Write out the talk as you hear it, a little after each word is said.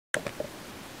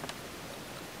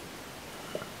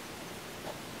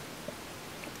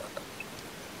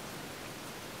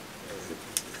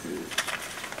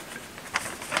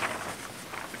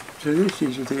So this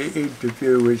is the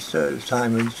interview with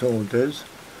Simon Saunders,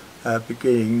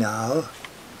 beginning now.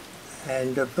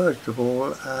 And first of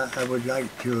all, I would like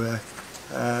to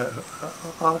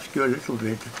ask you a little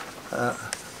bit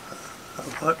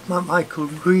about Michael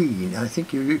Green. I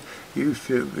think you used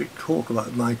to talk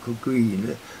about Michael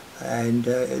Green, and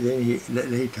then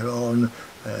later on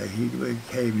he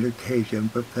became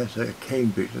Lucasian Professor at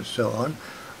Cambridge and so on.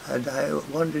 And I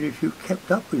wondered if you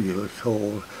kept up with you at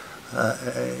all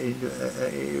in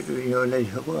your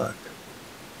later work.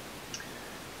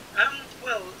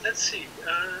 Well, let's see.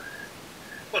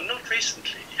 Well, not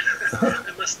recently.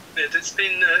 I must admit, it's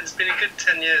been a good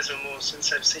 10 years or more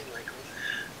since I've seen Michael.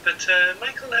 But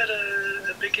Michael had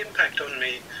a big impact on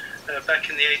me back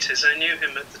in the 80s. I knew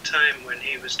him at the time when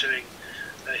he was doing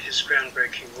his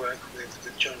groundbreaking work with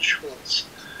John Schwartz.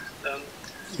 Yeah.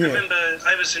 I remember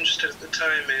I was interested at the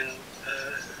time in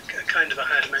a kind of a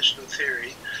high-dimensional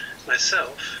theory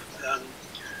myself,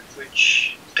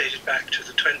 which dated back to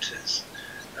the 20s.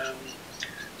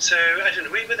 So, I don't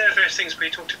know, there were various things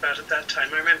we talked about at that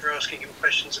time. I remember asking him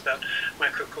questions about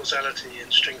microcausality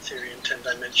and string theory in 10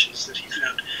 dimensions that he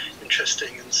found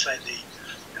interesting and slightly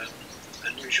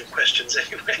unusual questions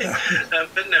anyway.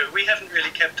 But no, we haven't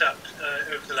really kept up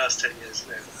over the last 10 years,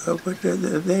 no. But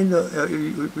then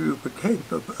you became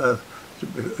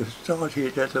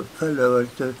started as a fellow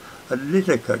at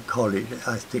Lineker College,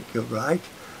 I think you're right.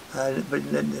 But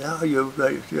now you've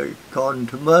gone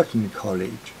to Merton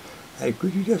College.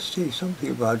 Could you just say something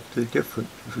about the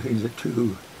difference between the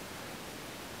two?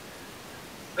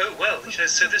 Oh, well,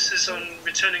 so this is on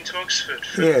returning to Oxford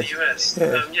from yes, the US.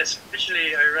 Yes. Yes,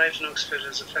 originally I arrived in Oxford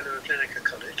as a fellow of Lineker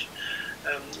College,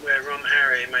 where Rom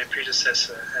Harry, my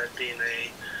predecessor, had been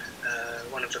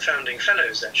one of the founding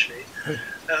fellows, actually.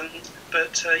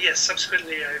 But yes,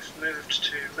 subsequently I've moved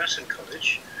to Merton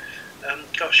College.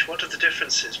 Gosh, what are the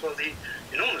differences? Well, the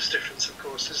enormous difference, of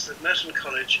course, is that Merton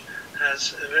College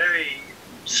has a very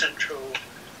central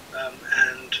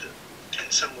and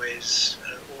in some ways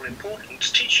all-important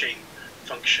teaching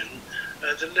function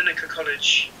that Lineker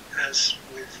College, as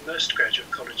with most graduate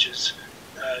colleges,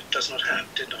 did not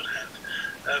have.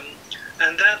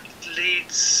 And that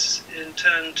leads in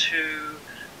turn to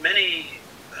many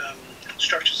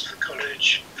structures of the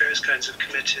college, various kinds of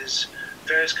committees,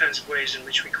 various kinds of ways in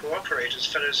which we cooperate as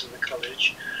fellows in the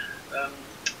college,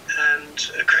 and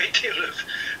a great deal of,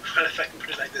 well, if I can put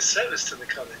it like this, service to the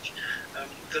college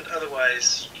that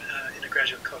otherwise in a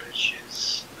graduate college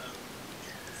is.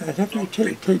 And have you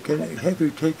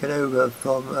taken over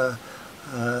from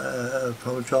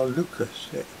John Lucas,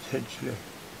 essentially?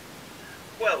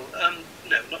 Well,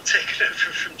 no, not taken over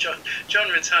from John.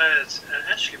 John retired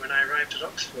actually when I arrived at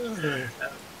Oxford.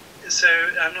 So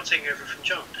I'm not taking over from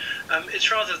John. It's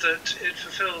rather that it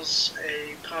fulfills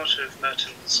a part of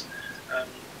Merton's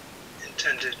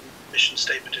intended mission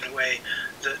statement in a way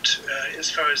that as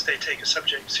far as they take a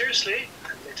subject seriously,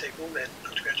 and they take all their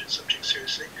undergraduate subjects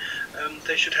seriously,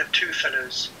 they should have 2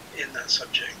 fellows in that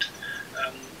subject.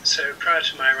 So prior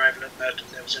to my arrival at Merton,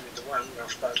 there was only the one,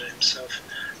 Ralph Bader himself,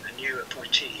 a new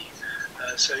appointee.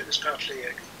 So it was partly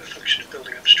a function of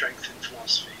building up strength in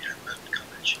philosophy at Merton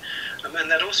College.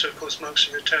 And that also, of course, marks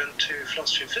a return to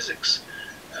philosophy and physics,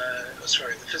 the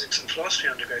physics and philosophy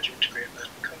undergraduate degree at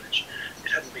Merton College.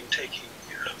 It hadn't been taking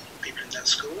people in that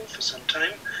school for some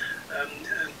time,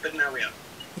 but now we are.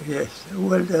 Yes,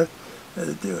 well,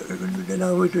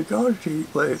 now with regard to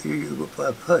where you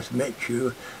first met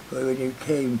you, when you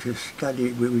came to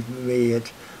study with me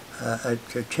at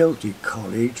Chelsea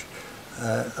College,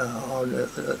 with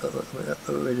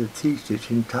a thesis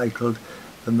entitled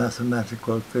The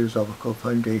Mathematical Philosophical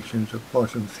Foundations of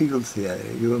Quantum Field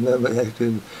Theory. You remember that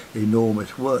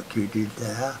enormous work you did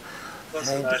there. Lots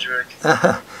of large work.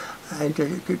 And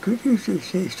could you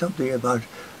say something about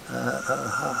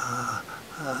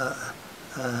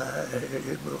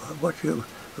what's your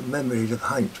memories of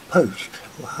Heinz Post?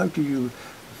 How do you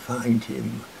find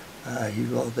him? He's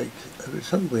rather, in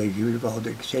some ways he was rather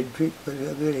eccentric, but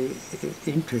a very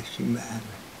interesting man.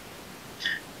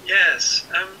 Yes.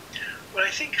 Well, I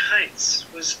think Heinz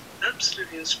was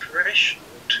absolutely inspirational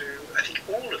to, I think,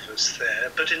 all of us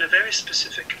there, but in a very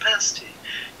specific capacity.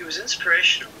 He was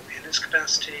inspirational in his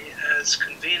capacity as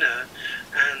convener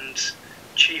and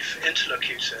chief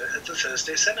interlocutor at the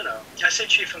Thursday seminar. I say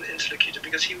chief interlocutor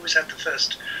because he always had the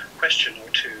first question or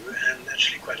two and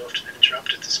actually quite often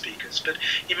interrupted the speakers, but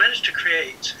he managed to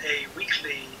create a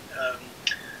weekly,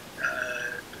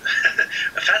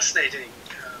 a fascinating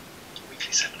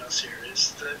weekly seminar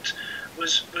series that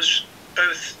was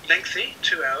both lengthy,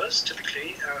 2 hours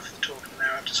typically, hour for the talk and an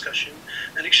hour of discussion,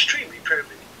 and extremely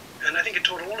probing. And I think it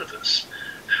taught all of us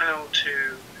how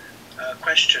to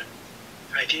question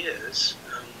ideas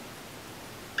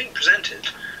being presented,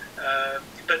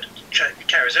 but it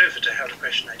carries over to how to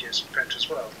question ideas in print as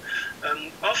well.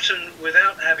 Often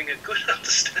without having a good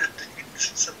understanding.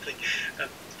 It's something,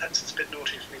 perhaps it's a bit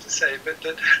naughty for me to say, but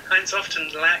that Heinz often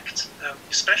lacked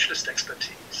specialist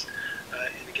expertise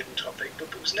in a given topic,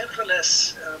 but was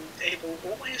nevertheless able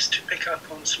always to pick up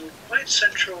on some quite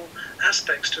central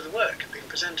aspects to the work being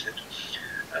presented,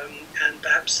 and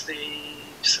perhaps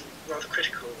some rather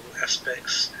critical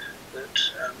aspects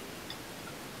that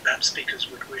perhaps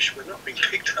speakers would wish were not being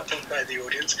picked up on by the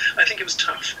audience. I think it was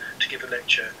tough to give a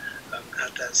lecture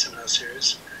at that seminar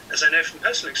series, as I know from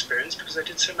personal experience because I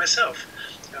did so myself.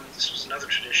 This was another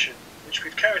tradition which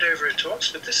we've carried over into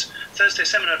Oxford. This Thursday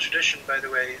seminar tradition, by the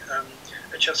way,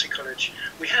 at Chelsea College,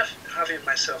 we have, Harvey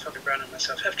Brown and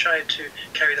myself, have tried to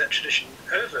carry that tradition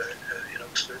over in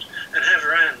Oxford and have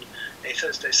ran a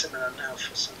Thursday seminar now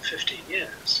for some 15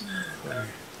 years.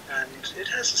 And it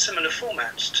has a similar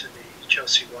format to the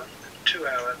Chelsea one, 2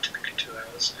 hour, typically 2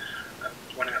 hours,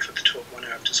 1 hour for the talk, 1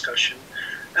 hour of discussion.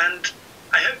 And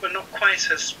I hope we're not quite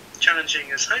as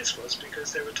challenging as Heinz was,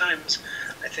 because there were times,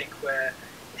 I think, where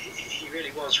he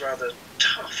really was rather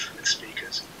tough with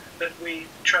speakers, but we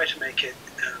try to make it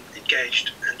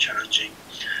engaged and challenging.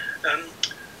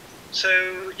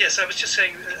 So, yes, I was just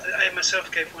saying, I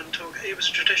myself gave one talk. It was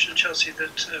a tradition in Chelsea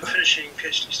that finishing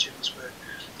PhD students were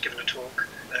given a talk,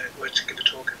 were to give a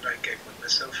talk, and I gave one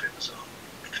myself. It was on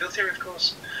field theory, of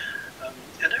course.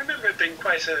 And I remember it being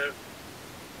quite I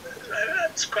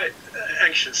was quite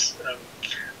anxious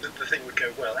that the thing would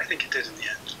go well. I think it did in the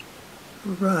end.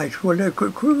 Right. Well,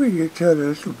 could we turn a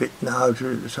little bit now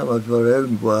to some of your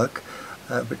own work,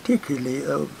 particularly,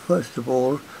 first of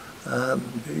all,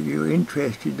 you're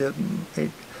interested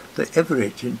in the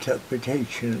Everett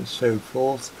interpretation and so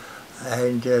forth,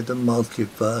 and the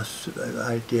multiverse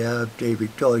idea of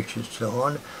David Deutsch and so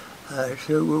on.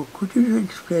 So could you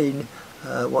explain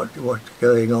what's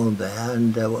going on there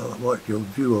and what your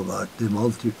view about the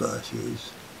multiverse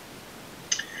is?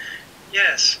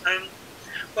 Yes.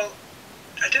 Well,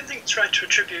 I don't think it's right to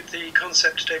attribute the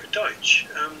concept to David Deutsch.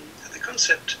 The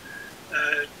concept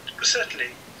was certainly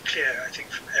clear, I think,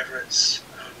 from Everett's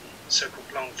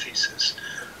so-called long thesis,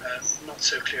 not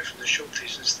so clear from the short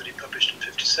thesis that he published in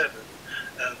 '57.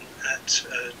 At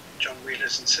John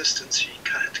Wheeler's insistence, he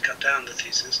had to cut down the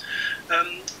thesis.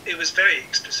 It was very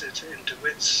explicit in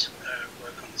DeWitt's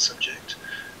work on the subject,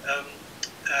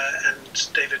 and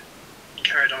David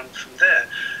carried on from there.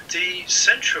 The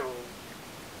central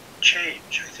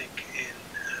change, I think, in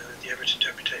the Everett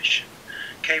interpretation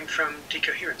came from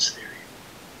decoherence theory.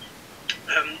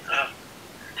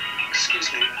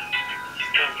 Excuse me.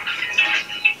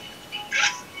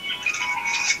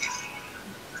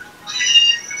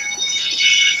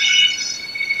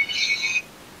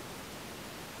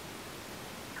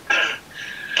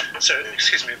 So,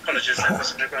 excuse me, apologies, that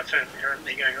wasn't my phone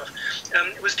apparently going off.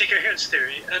 It was decoherence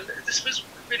theory, and this was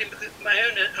really my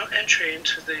own entry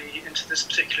into this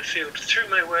particular field through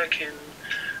my work in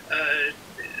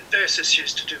various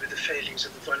issues to do with the failings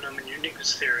of the von Neumann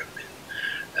uniqueness theorem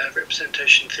in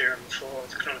representation theorem for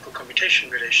the canonical commutation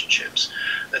relationships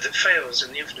that fails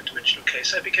in the infinite dimensional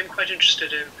case. I became quite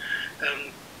interested in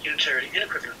unitarily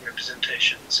inequivalent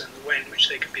representations and the way in which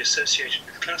they could be associated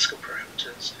with classical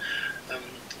parameters.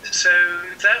 So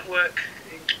that work,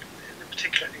 in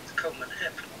particular, I think the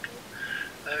Coleman-Hep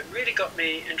model, really got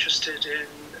me interested in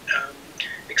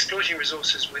exploiting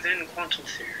resources within quantum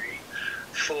theory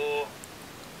for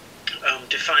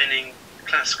defining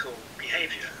classical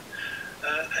behavior.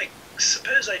 I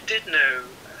suppose I did know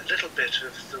a little bit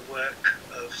of the work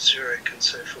of Zurich and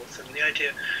so forth, and the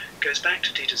idea goes back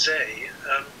to D to Z,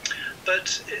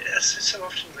 but as so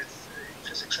often with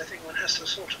physics, I think one has to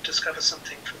sort of discover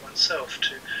something for oneself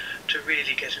to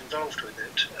really get involved with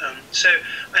it. So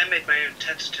I made my own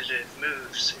tentative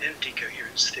moves in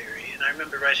decoherence theory, and I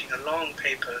remember writing a long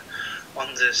paper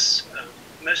on this,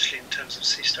 mostly in terms of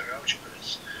C-star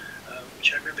algebras,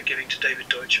 which I remember giving to David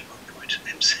Deutsch at one point, and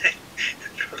him saying,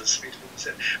 rather sweet of him,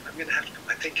 said, I'm going to have to put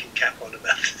my thinking cap on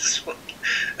about this one.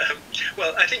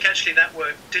 Well, I think actually that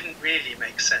work didn't really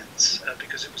make sense,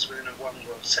 because it was within a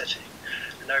one-world setting.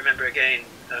 And I remember again,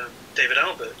 David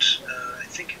Albert, I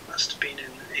think it must have been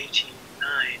in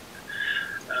 '89,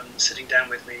 sitting down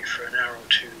with me for an hour or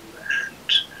two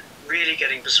and really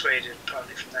getting persuaded,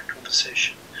 partly from that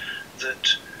conversation,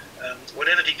 that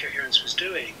whatever decoherence was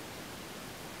doing,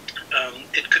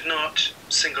 it could not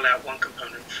single out one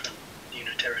component from the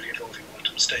unitarily evolving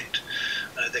quantum state.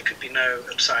 There could be no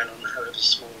epsilon, however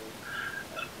small,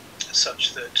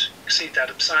 such that exceed that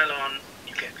epsilon,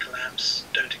 you get collapse.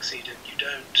 Don't exceed it, you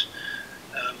don't.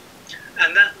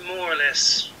 And that more or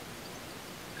less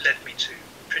led me to,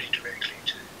 pretty directly,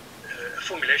 to a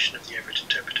formulation of the Everett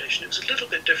interpretation. It was a little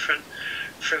bit different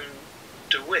from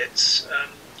de Witt's,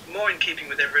 more in keeping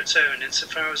with Everett's own,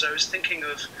 insofar as I was thinking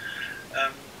of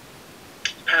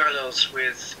parallels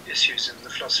with issues in the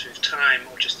philosophy of time,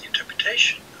 or just the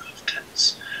interpretation of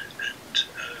tense and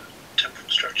temporal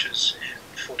structures in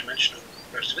four-dimensional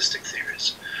relativistic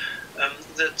theories,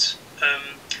 that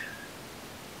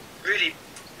really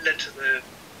led to the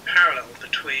parallel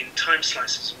between time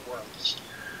slices and worlds.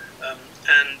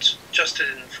 And just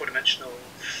in four-dimensional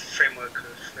framework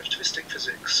of relativistic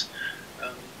physics,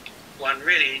 one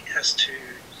really has to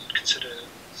consider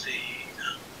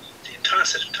the entire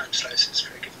set of time slices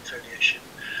for a given foliation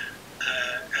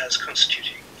as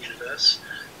constituting the universe,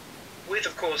 with,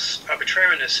 of course,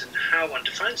 arbitrariness in how one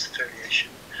defines the foliation,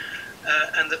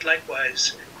 and that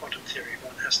likewise in quantum theory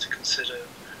one has to consider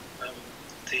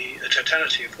the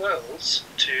totality of worlds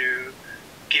to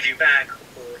give you back,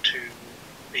 or to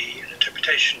be an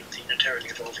interpretation of the unitarily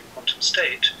evolving quantum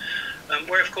state,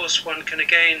 where of course one can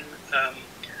again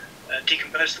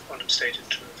decompose the quantum state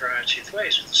into a variety of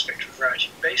ways with respect to a variety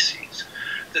of bases.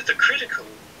 That the critical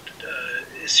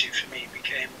issue for me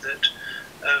became that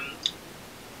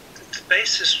the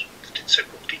basis, the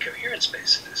so-called decoherence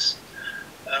basis,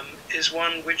 is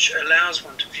one which allows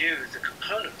one to view the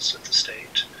components of the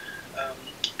state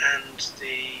and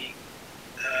the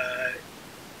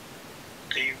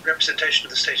representation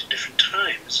of the state at different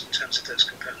times in terms of those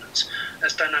components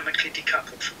as dynamically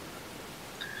decoupled from one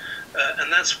another.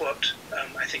 And that's what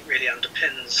I think really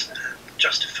underpins and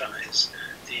justifies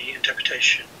the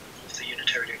interpretation of the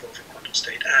unitarily evolving quantum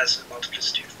state as a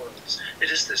multiplicity of worlds. It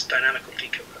is this dynamical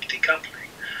decoupling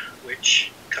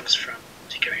which comes from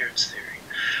decoherence theory.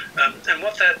 And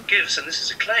what that gives, and this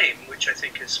is a claim which I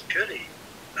think is purely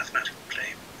a mathematical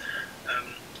claim,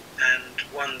 and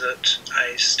one that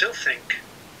I still think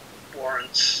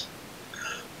warrants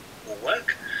more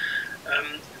work.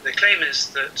 The claim is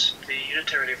that the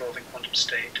unitarily evolving quantum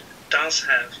state does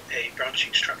have a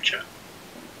branching structure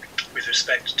with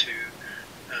respect to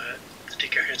the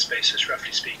decoherence basis,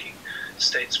 roughly speaking,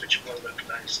 states which are well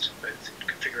localized both in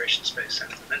configuration space and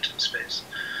momentum space.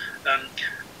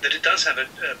 That it does have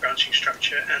a branching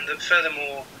structure, and that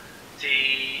furthermore,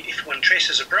 if one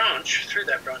traces a branch through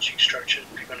that branching structure,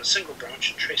 if one a single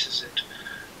branch and traces it,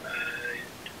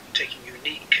 taking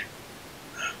unique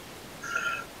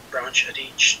branch at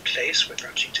each place where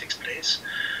branching takes place,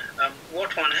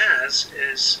 what one has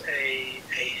is a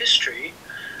history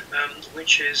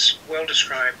which is well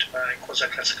described by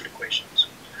quasi-classical equations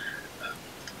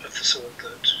of the sort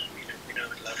that we know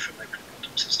and love from open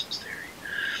quantum systems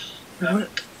theory.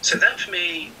 So that for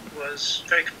me was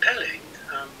very compelling.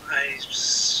 I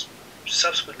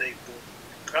subsequently,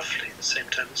 roughly at the same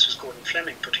time, this was Gordon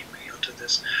Fleming putting me onto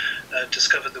this,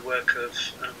 discovered the work of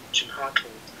Jim Hartle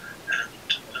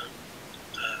and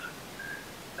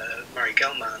Murray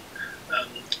Gell-Mann,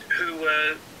 who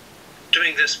were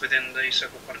doing this within the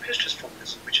so-called quantum hysteresis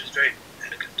formalism, which is a very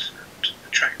elegant and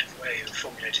attractive way of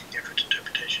formulating the Everett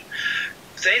interpretation.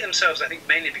 They themselves, I think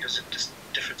mainly because of this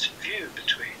difference in view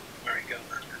between Murray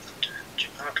Gell-Mann and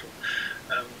Jim Hartle,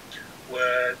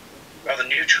 were rather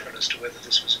neutral as to whether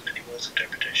this was a many worlds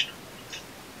interpretation or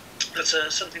not. That's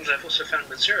something that I've also found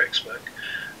with Zurich's work,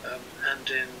 and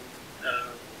in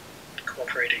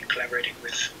collaborating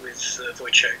with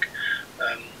Wojciech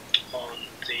on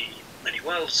the Many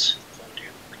Worlds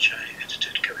volume, which I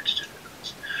co-edited with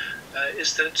us,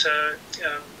 is that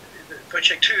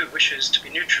Wojciech too wishes to be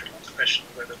neutral on the question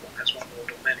of whether one has one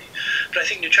world or many. But I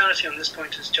think neutrality on this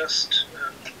point is just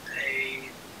a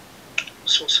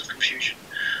source of confusion,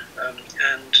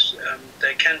 and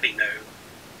there can be no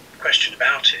question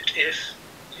about it. If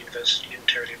the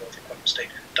unitarily evolving quantum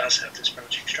state does have this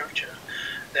branching structure,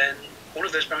 then all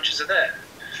of those branches are there.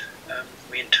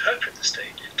 We interpret the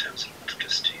state in terms of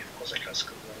multiplicity of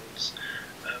quasi-classical worlds.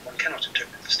 One cannot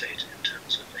interpret the state in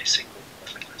terms of a single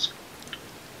quasi-classical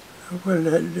world. Well,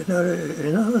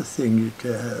 another thing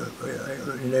that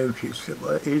I noticed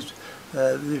is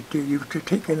that you've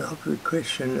taken up the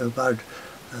question about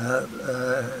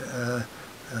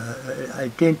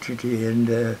identity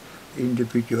and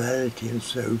individuality and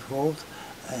so forth,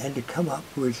 and to come up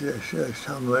with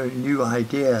some new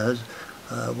ideas,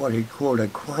 what he called a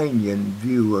Quinian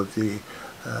view of the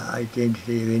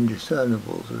identity of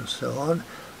indiscernibles and so on.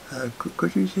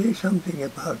 Could you say something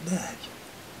about that?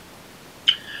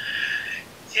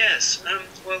 Yes,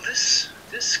 well this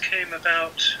came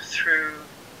about through,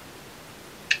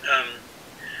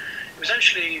 it was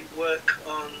actually work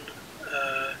on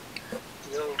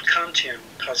world Kantian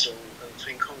puzzle of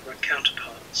incongruent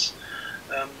counterparts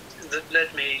that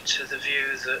led me to the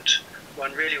view that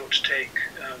one really ought to take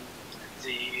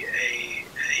a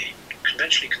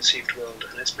conventionally conceived world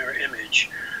and its mirror image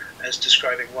as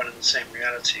describing one and the same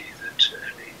reality,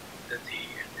 that the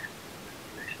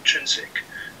intrinsic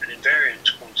and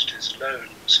invariant quantities alone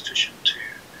are sufficient to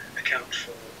account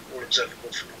for all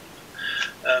observable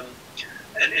phenomena.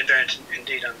 And invariant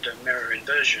indeed under mirror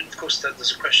inversion. Of course,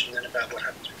 there's a question then about what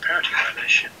happens with parity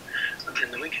violation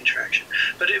in the weak interaction.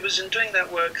 But it was in doing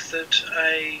that work that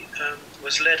I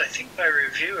was led, I think, by a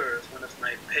reviewer of one of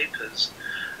my papers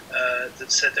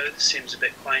that said, oh, this seems a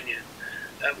bit Quinean,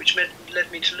 which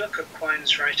led me to look at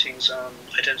Quine's writings on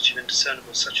identity of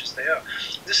indiscernibles such as they are.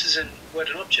 This is in Word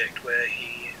and Object, where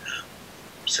he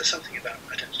says something about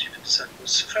identity of indiscernibles.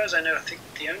 So far as I know, I think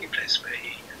the only place where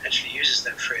he actually uses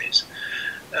that phrase.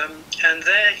 And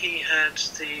there he had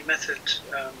the method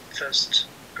first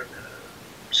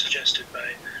suggested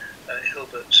by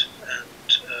Hilbert and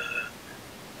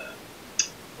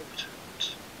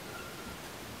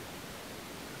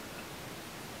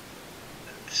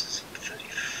this is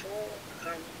 34.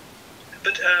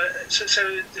 So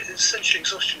essentially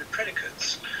exhaustion of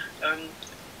predicates, and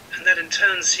that in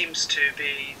turn seems to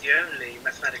be the only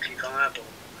mathematically viable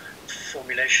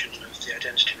formulation of the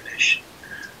identity relation,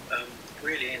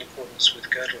 really in accordance with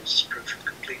Gödel's proof of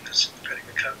completeness of the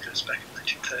predicate calculus back in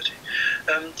 1930.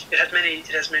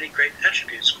 It has many great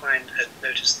attributes. Quine had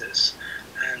noticed this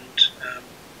and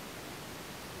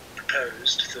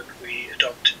proposed that we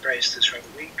embrace this rather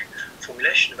weak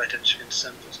formulation of identity of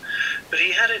indiscernibles. But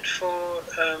he had it for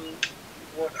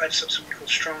what I've subsequently called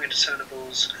strong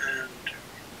indiscernibles and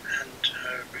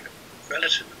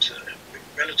relative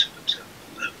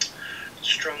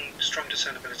strong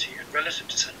discernibility and relative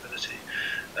discernibility.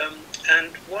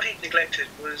 And what he neglected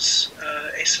was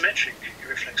asymmetric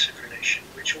irreflexive relation,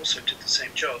 which also did the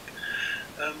same job.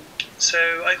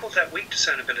 So I called that weak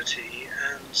discernibility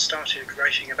and started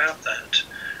writing about that.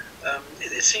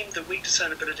 It seemed that weak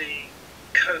discernibility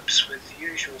copes with the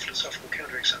usual philosophical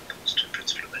counterexamples to the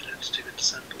principle of identity of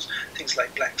indiscernibles, things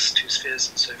like Black's two spheres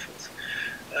and so forth.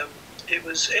 It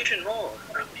was Adrian Moore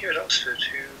here at Oxford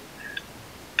who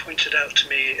pointed out to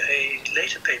me a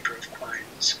later paper of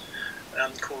Quine's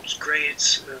called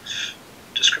Grades of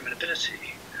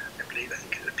Discriminability, I believe. I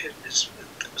think it appeared in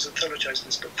it was anthologized in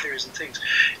his book Theories and Things,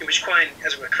 in which Quine,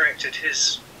 as it were, corrected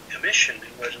his omission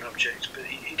in Word and Object, but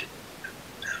he didn't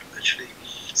actually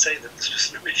say that this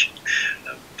was an omission.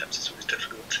 Perhaps it's always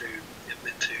difficult to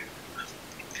admit to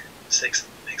mistakes that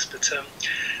he makes. But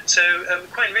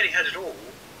Quine really had it all.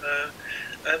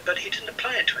 But he didn't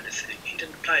apply it to anything. He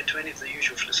didn't apply it to any of the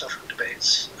usual philosophical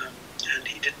debates, and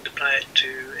he didn't apply it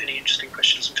to any interesting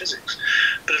questions in physics.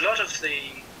 But a lot of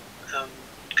the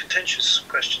contentious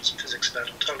questions in physics about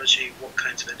ontology, what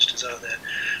kinds of entities are there,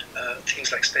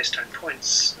 things like space-time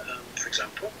points, for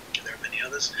example, there are many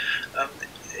others,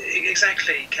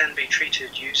 exactly can be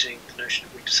treated using the notion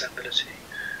of weak discernibility.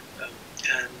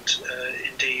 And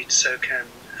indeed, so can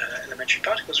elementary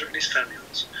particles, or at least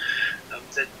fermions.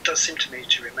 There does seem to me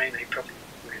to remain a problem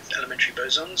with elementary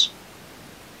bosons.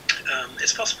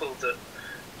 It's possible that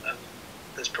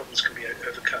those problems can be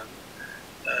overcome.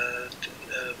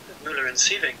 Müller and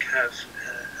Sievink have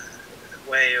a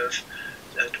way of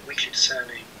weakly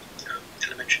discerning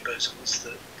elementary bosons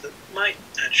that might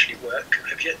actually work.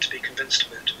 I've yet to be convinced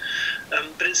of it.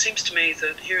 But it seems to me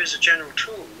that here is a general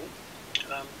tool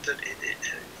that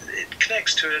it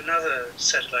connects to another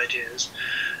set of ideas,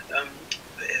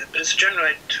 but it's a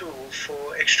general tool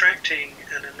for extracting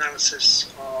an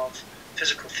analysis of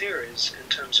physical theories in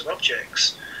terms of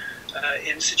objects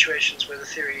in situations where the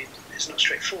theory is not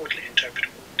straightforwardly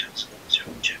interpretable in terms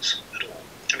of objects at all.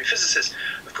 I mean, physicists,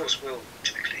 of course, will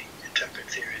typically interpret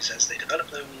theories as they develop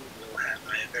them, will have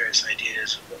various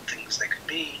ideas of what things they could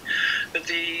be, but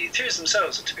the theories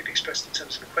themselves are typically expressed in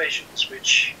terms of equations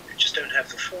which just don't have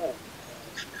the form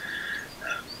of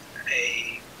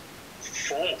a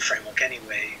formal framework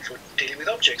anyway for dealing with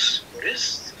objects. What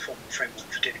is the formal framework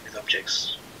for dealing with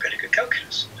objects? Predicate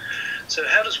calculus. So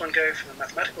how does one go from a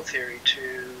mathematical theory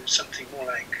to something more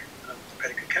like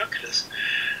predicate calculus?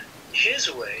 Here's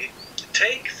a way to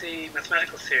take the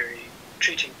mathematical theory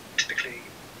treating typically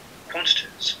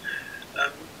quantities,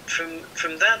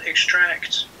 from that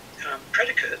extract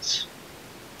predicates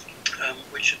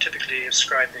which are typically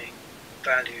ascribing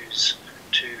values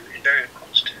to invariant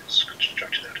quantities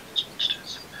constructed out of those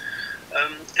quantities,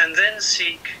 and then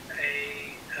seek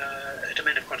a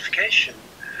domain of quantification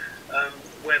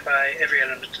whereby every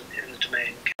element in the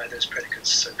domain can by those predicates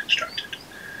so constructed.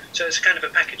 So it's kind of a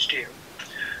package deal.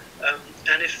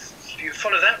 And if you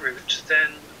follow that route,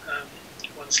 then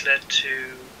one's led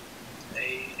to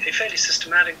a fairly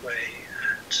systematic way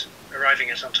at arriving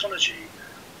at ontology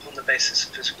on the basis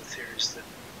of physical theories that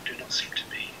do not seem to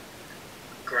be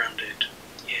grounded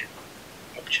in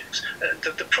objects.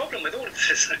 The problem with all of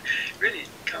this, I really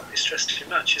can't be stressed too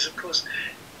much, is of course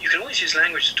you can always use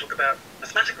language to talk about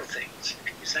mathematical things. You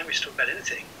can use language to talk about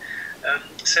anything.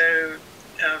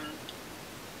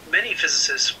 Many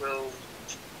physicists will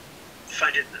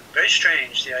find it very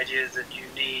strange, the idea that you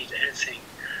need anything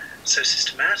so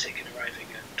systematic in arriving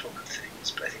at talk of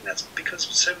things. But I think that's because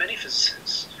so many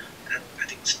physicists, and I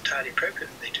think it's entirely appropriate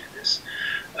that they do this,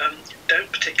 don't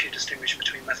particularly distinguish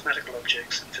between mathematical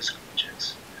objects and physical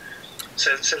objects.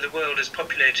 So the world is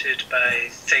populated by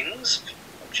things,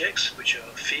 objects, which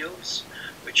are fields,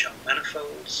 which are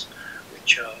manifolds,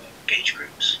 which are gauge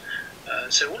groups.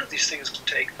 So all of these things can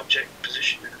take object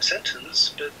position in a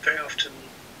sentence, but very often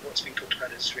what's being talked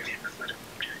about is really a mathematical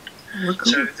object.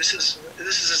 So this is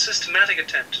a systematic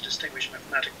attempt to distinguish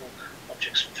mathematical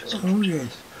objects from physical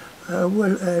objects.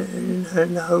 Yes.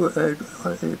 Now,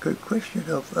 a question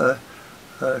of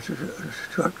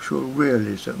structural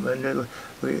realism, and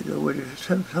there was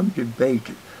some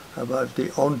debate about the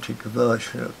ontic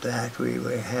version of that. We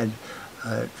had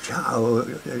Chow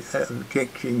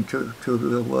objecting to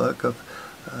the work of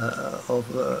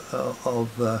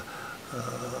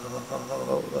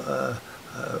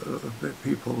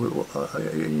people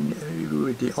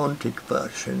with the ontic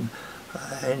version.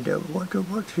 And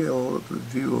what's your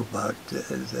view about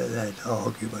that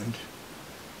argument?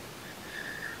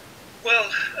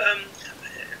 Well,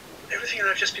 everything that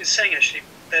I've just been saying actually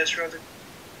bears rather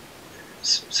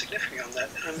significantly on that.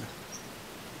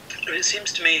 It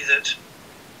seems to me that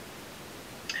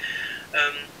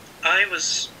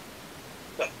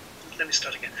let me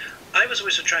start again. I was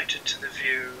always attracted to the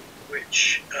view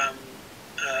which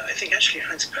I think actually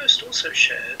Heinz Post also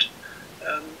shared,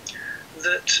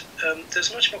 that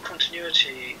there's much more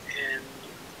continuity in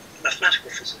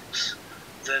mathematical physics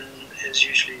than is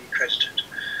usually credited.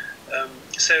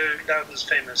 So Loudon's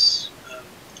famous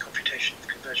computation of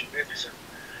convergent realism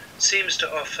seems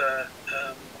to offer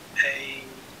a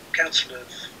counsel of,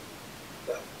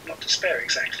 well, not despair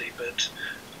exactly, but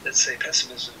let's say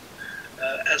pessimism,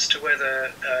 as to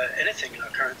whether anything in our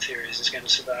current theories is going to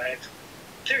survive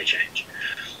theory change.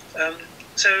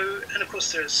 And of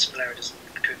course there are similarities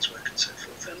in Kuhn's work and so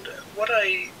forth. And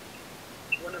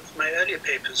one of my earlier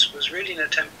papers was really an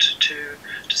attempt to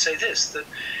say this, that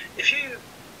if you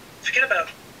forget about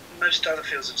most other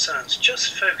fields of science,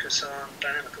 just focus on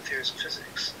dynamical theories of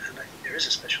physics, and I think there is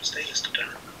a special status to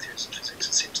dynamical theories of physics.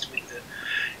 It seems to me that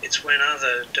it's when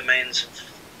other domains of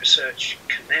research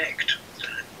connect with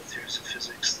dynamical theories of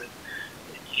physics that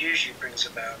it usually brings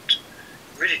about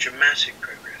really dramatic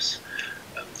progress.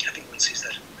 I think one sees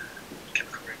that in the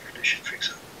chemical revolution, for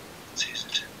example. One sees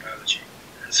it in biology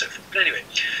and so forth. But anyway,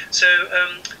 so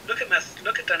look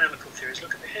at dynamical theories,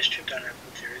 look at the history of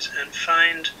dynamical theories, and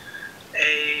find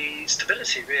a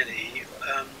stability, really,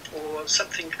 or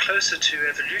something closer to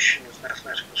evolution of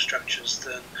mathematical structures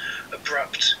than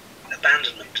abrupt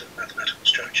abandonment of mathematical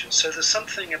structures. So there's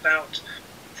something about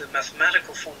the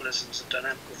mathematical formalisms of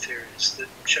dynamical theories that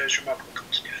shows remarkable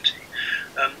continuity.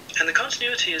 And the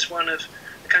continuity is one of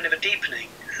a kind of a deepening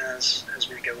as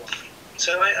we go on.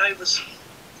 So I was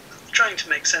trying to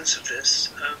make sense of this,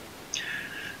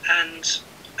 and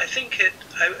I think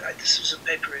this was a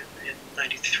paper in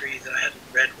 '93 that I hadn't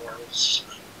read Worrell's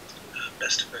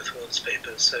Best of Both Worlds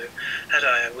paper, so had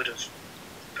I would have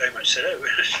very much said, oh,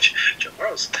 John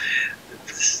Worrell's,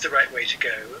 this is the right way to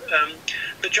go.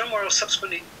 But John Worrell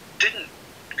subsequently didn't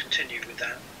continue with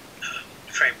that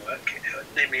framework,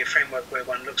 namely a framework where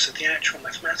one looks at the actual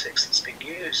mathematics that's being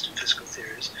used in physical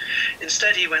theories.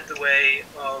 Instead, he went the way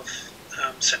of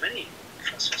so many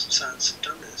philosophers of science have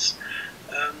done this,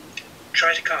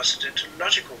 try to cast it into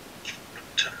logical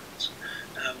terms,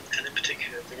 and in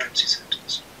particular the Ramsey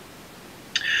sentence.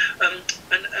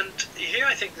 And here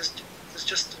I think there's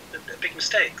just a big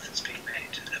mistake that's being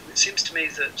made. It seems to me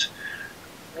that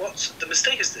what the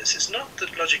mistake is this: it's not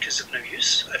that logic is of no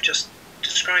use. I've just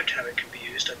described how it can be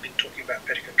used. I've been talking about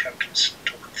predicate calculus and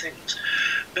talk of things.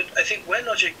 But I think where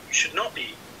logic should not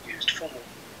be used, formal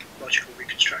logical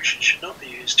reconstruction should not be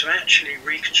used to actually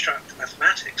reconstruct the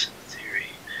mathematics of the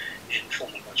theory in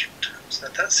formal logical terms.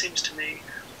 That seems to me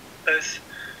both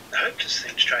a hopeless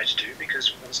thing to try to do,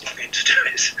 because one's not going to do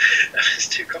it. It's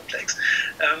too complex,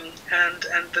 and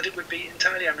that it would be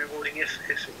entirely unrewarding if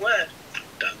it were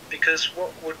done, because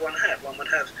what would one have? One would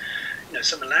have,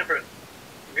 some elaborate,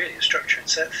 really, structure in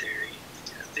set theory,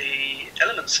 the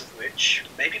elements of which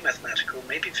may be mathematical,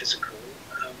 may be physical,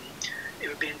 it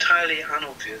would be entirely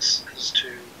unobvious as to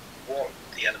what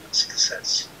the elements of the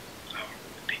sets are or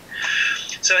would be.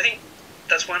 So I think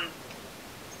that's one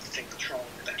thing that's wrong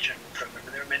with that general program,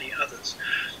 and there are many others.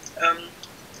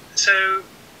 So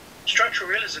structural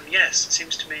realism, yes, it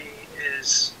seems to me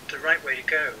is the right way to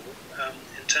go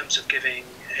in terms of giving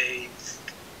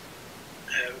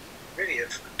really a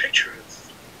picture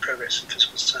of progress in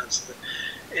physical science that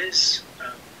is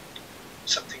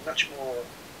something much more,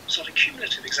 it's not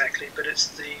accumulative exactly, but it's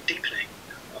the deepening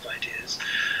of ideas.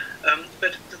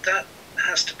 But that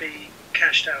has to be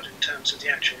cashed out in terms of the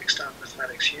actual extant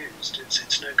mathematics used.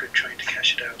 It's no good trying to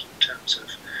cash it out in terms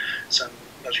of some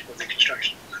logical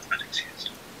reconstruction of mathematics used.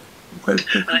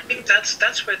 And I think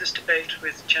that's where this debate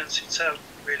with Chan Tzu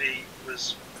really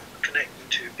was connecting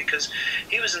to, because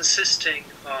he was insisting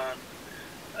on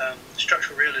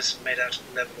structural realism made out at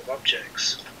the level of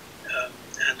objects,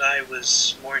 and I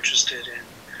was more interested in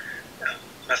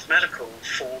mathematical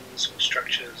forms or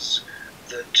structures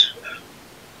that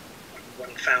one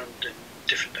found in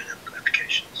different dynamical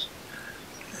applications.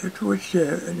 It was,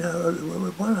 now,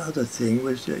 one other thing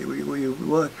was that we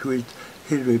worked with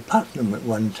Hilary Putnam at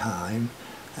one time,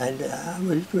 and I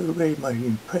was very much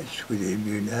impressed with him,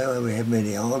 you know, and we had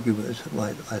many arguments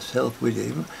myself with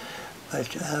him. But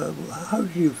how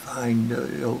did you find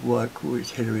your work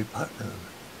with Hilary Putnam?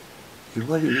 He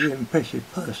was a really impressive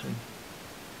person.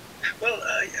 Well,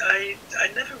 I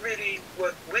never really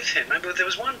worked with him. There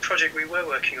was one project we were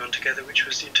working on together, which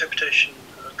was the interpretation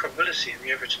of probability and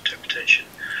the Everett interpretation.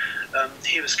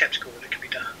 He was sceptical that it could be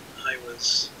done. I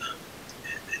was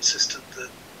insistent that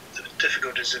the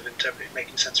difficulties of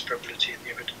making sense of probability in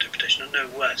the Everett interpretation are no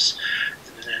worse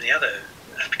than in any other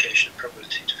application of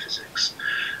probability to physics.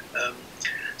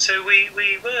 So we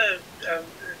were,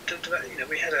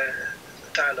 we had a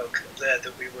dialogue there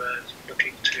that we were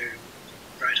looking to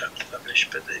write up and publish,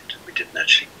 but we didn't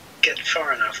actually get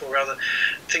far enough, or rather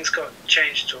things got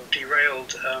changed or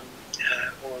derailed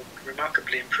or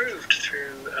remarkably improved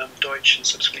through Deutsch and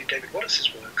subsequently David Wallace's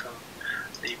work on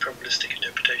the probabilistic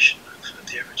interpretation of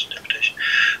the Everett interpretation.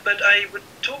 But I would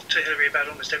talk to Hilary about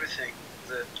almost everything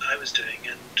that I was doing,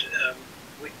 and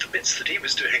the bits that he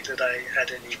was doing that I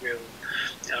had any real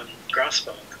grasp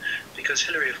of, because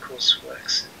Hilary, of course,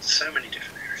 works in so many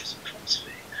different areas of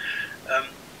philosophy.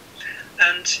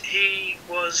 And he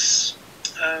was,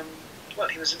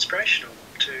 he was inspirational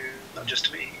to, not just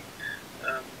to me,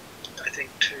 I think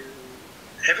to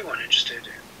everyone interested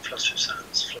in philosophy of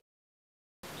science.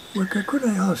 Well, could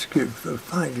I ask you,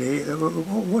 finally,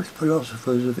 what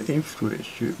philosophers have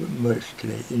influenced you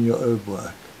mostly in your own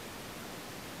work?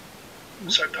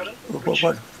 Sorry, pardon?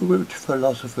 Which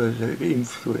philosophers have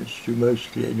influenced you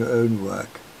mostly in your own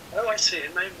work? Oh, I see,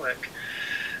 in my own work.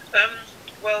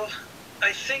 Well,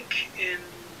 I think in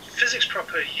physics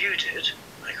proper you did,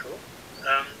 Michael.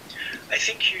 I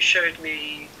think you showed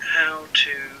me how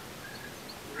to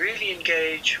really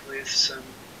engage with some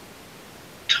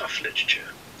tough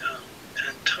literature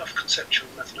and tough conceptual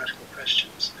mathematical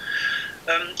questions.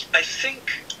 I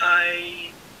think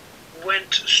I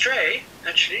went astray,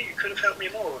 actually, you could have helped me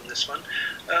more on this one,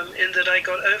 in that I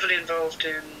got overly involved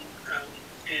in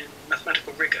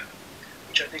mathematical rigour,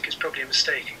 which I think is probably a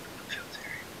mistake in quantum field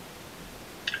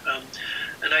theory.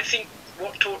 And I think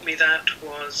what taught me that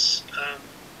was,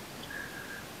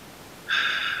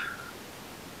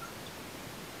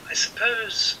 I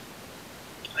suppose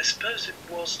it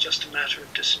was just a matter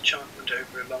of disenchantment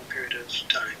over a long period of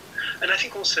time. And I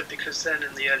think also because then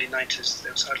in the early 90s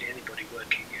there was hardly anybody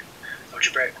working in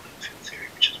algebraic quantum field theory,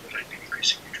 which is what I've been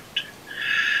increasingly drawn to.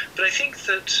 But I think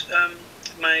that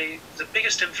the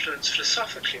biggest influence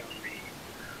philosophically on me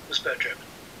was Bert Drebin.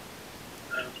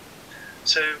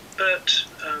 So Bert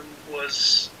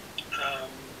was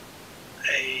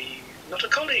not a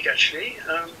colleague actually,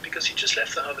 because he just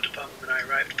left the Harvard department when I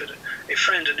arrived, but a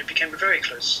friend, and it became a very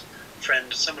close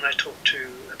friend, someone I talked to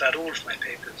about all of my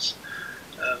papers,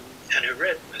 and who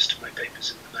read most of my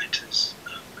papers in the 90s,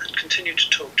 and continued to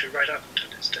talk to right up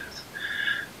until his death.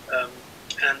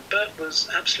 And Bert was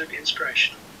absolutely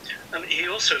inspirational. He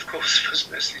also, of course, was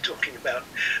mostly talking about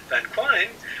Van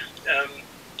Quine.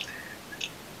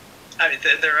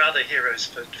 There are other heroes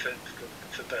for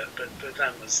Bert, but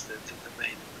Van was the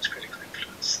main, most critical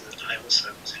influence that I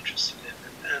also was interested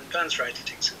in. And Van's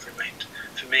writings have remained,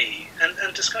 for me,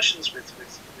 and discussions with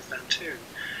Van too,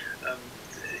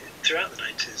 throughout the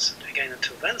 90s, and again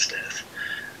until Van's death,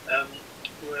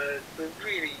 were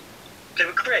really, they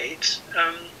were great.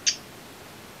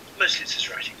 Mostly it's his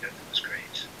writing that was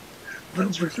great.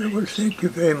 Well, thank you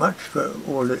very much for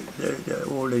all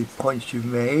the points you've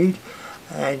made.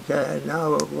 And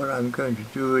now what I'm going to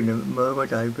do in a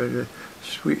moment, I'm going to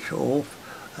switch off,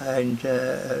 and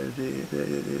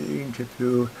the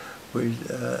interview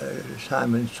with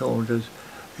Simon Saunders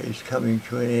is coming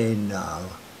to an end now.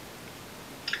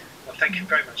 Well, thank you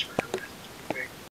very much.